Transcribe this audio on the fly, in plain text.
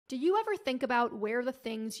Do you ever think about where the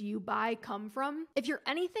things you buy come from? If you're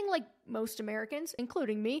anything like most Americans,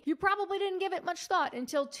 including me, you probably didn't give it much thought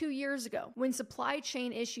until 2 years ago when supply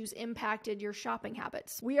chain issues impacted your shopping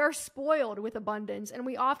habits. We are spoiled with abundance, and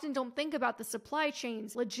we often don't think about the supply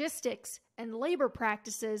chains, logistics, and labor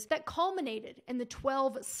practices that culminated in the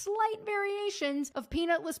 12 slight variations of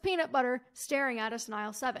peanutless peanut butter staring at us in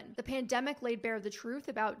aisle 7. The pandemic laid bare the truth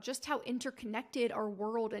about just how interconnected our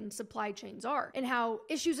world and supply chains are, and how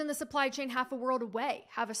issues in the supply chain half a world away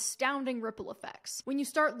have astounding ripple effects. When you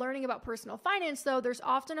start learning about personal finance, though, there's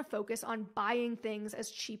often a focus on buying things as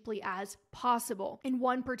cheaply as possible. In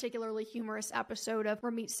one particularly humorous episode of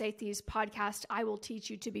Ramit Sethi's podcast, I Will Teach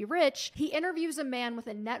You to Be Rich, he interviews a man with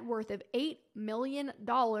a net worth of $8 million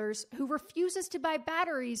who refuses to buy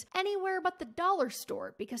batteries anywhere but the dollar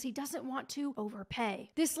store because he doesn't want to overpay.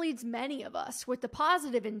 This leads many of us, with the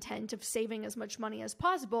positive intent of saving as much money as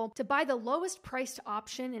possible, to buy the lowest priced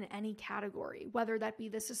option in any category, whether that be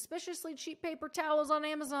the suspiciously cheap paper towels on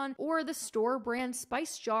Amazon or the store brand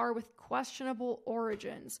spice jar with questionable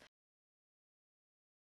origins.